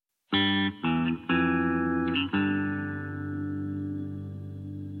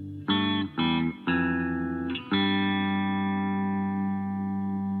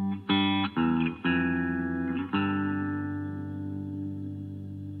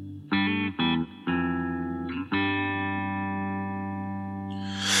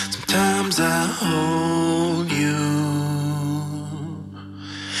Sometimes I hold you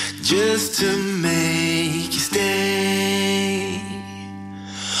just to make you stay,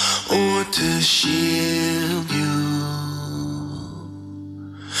 or to shield you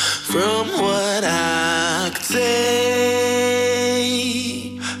from what I could say.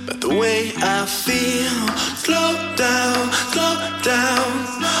 But the way I feel, slow down,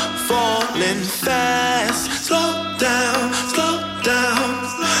 falling fast. Slow down.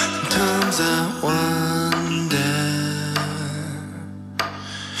 Sometimes I wonder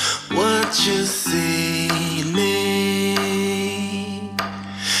what you see in me.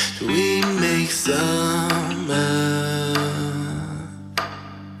 Do we make summer?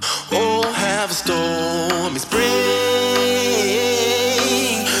 Oh, have a stormy spring.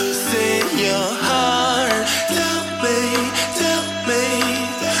 What's in your heart? Tell me,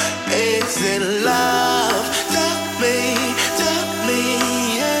 is it love?